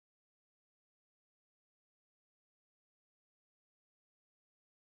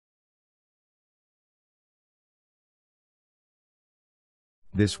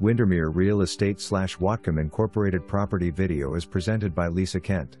This Windermere Real Estate / Whatcom Incorporated property video is presented by Lisa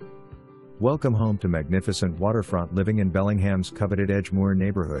Kent. Welcome home to magnificent waterfront living in Bellingham's coveted Edgemoor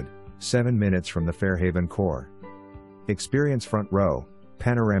neighborhood, 7 minutes from the Fairhaven core. Experience front row,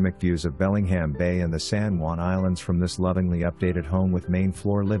 panoramic views of Bellingham Bay and the San Juan Islands from this lovingly updated home with main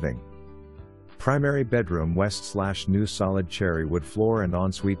floor living. Primary bedroom west/new solid cherry wood floor and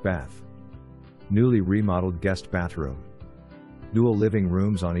ensuite bath. Newly remodeled guest bathroom. Dual living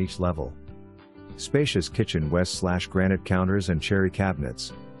rooms on each level. Spacious kitchen west/granite counters and cherry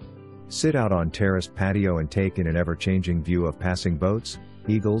cabinets. Sit out on terraced patio and take in an ever-changing view of passing boats,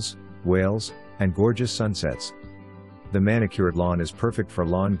 eagles, whales, and gorgeous sunsets. The manicured lawn is perfect for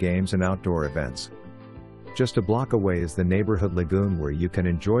lawn games and outdoor events. Just a block away is the neighborhood lagoon where you can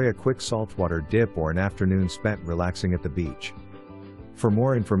enjoy a quick saltwater dip or an afternoon spent relaxing at the beach. For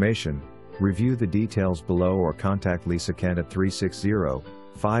more information, review the details below or contact Lisa Kent at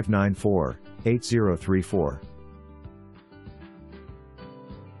 360-594-8034.